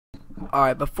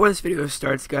Alright, before this video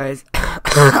starts, guys,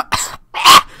 I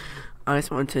just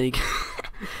want to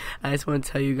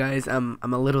tell you guys I'm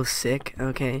a little sick,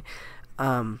 okay?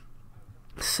 Yeah,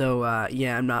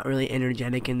 I'm not really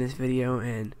energetic in this video,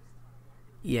 and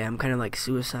yeah, I'm kind of like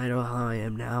suicidal how I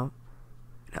am now,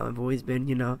 how I've always been,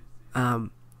 you know.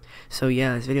 So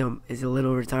yeah, this video is a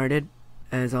little retarded,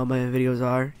 as all my videos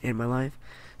are in my life.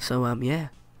 So yeah.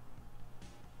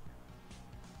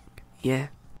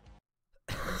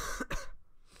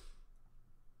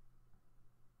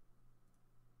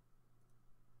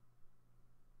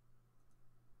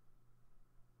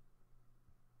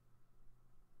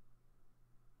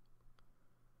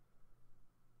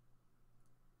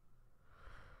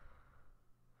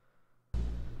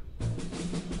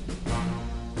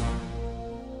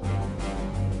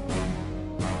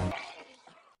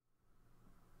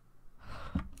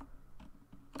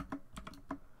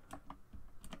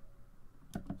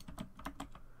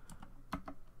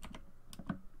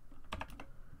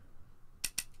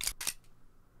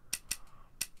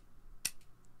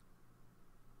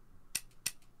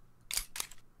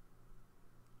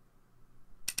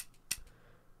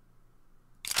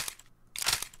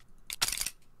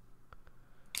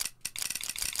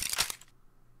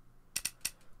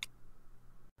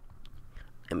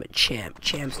 I'm a champ.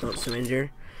 Champs don't surrender.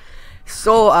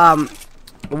 So,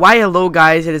 why hello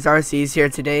guys, it is RC's here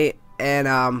today, and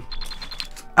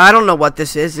I don't know what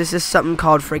this is. This is something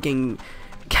called freaking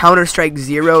Counter-Strike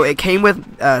 0. It came with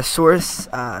Source,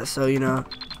 so you know,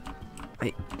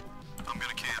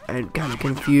 I'm kind of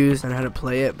confused on how to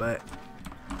play it, but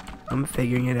I'm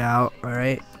figuring it out,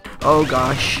 alright? Oh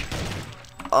gosh.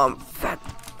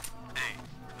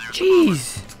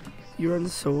 Jeez! You run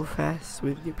so fast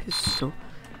with your pistol.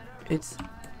 It's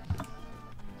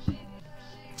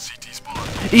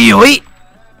Yoy!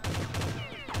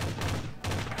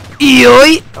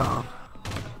 Yoy! Oh.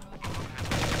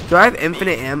 Do I have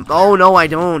infinite ammo? Oh no, I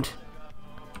don't.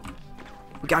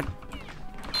 We gotta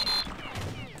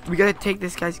take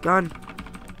this guy's gun.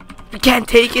 We can't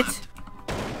take it.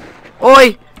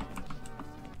 Oi!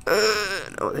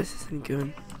 No, this isn't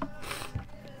good.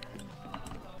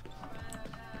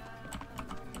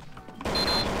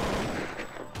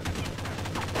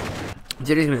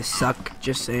 Today's gonna suck,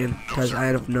 just saying, because I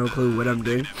have no clue what I'm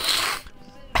doing.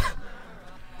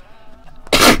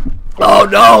 Oh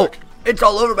no! It's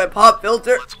all over my pop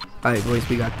filter! Alright boys,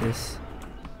 we got this.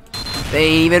 They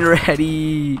ain't even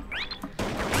ready.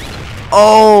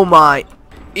 Oh my.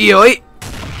 Eoi!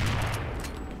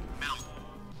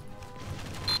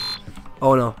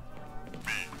 Oh no.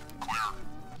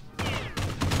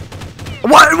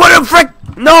 What a frick!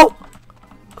 No!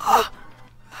 How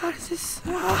does this...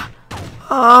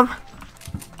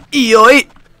 Eoi!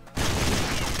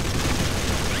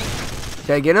 Did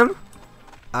I get him?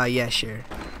 Yeah, sure.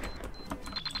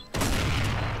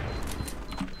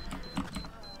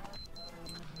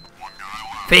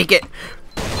 Fake it!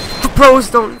 Pros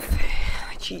don't...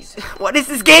 Jeez. What is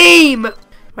this game? Am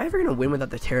I ever gonna win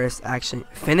without the terrorist action?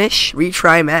 Finish?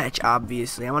 Retry match,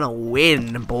 obviously. I wanna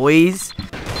win, boys.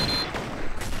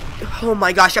 Oh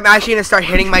my gosh, I'm actually gonna start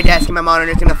hitting my desk and my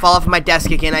monitor's gonna fall off my desk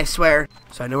again, I swear.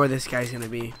 So I know where this guy's gonna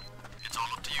be. It's all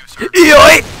up to you, sir.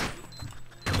 Eoi!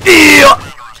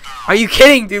 Eoi! Are you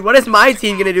kidding, dude? What is my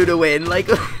team gonna do to win? Like,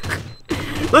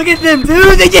 look at them,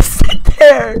 dude! They just sit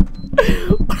there! What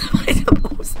am I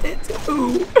supposed to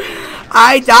do?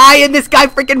 I die and this guy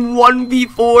freaking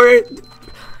 1v4.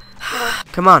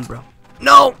 Come on, bro.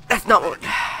 No, that's not what...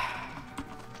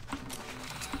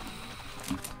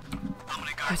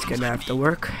 That's gonna have to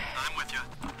work. I'm with you.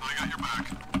 I got your back.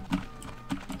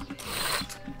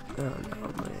 Oh no,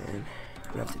 man.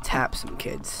 I'm gonna have to tap some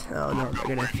kids. Oh no,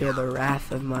 they're gonna feel the wrath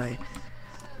of my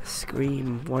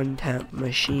scream one tap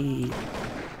machine.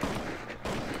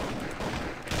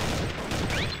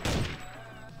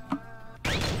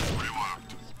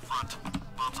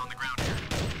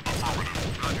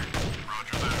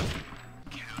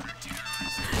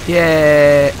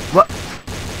 Yeah. What?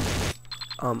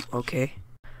 Okay.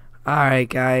 Alright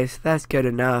guys, that's good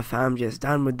enough. I'm just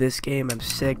done with this game. I'm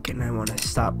sick and I want to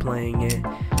stop playing it.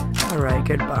 Alright,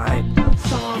 goodbye.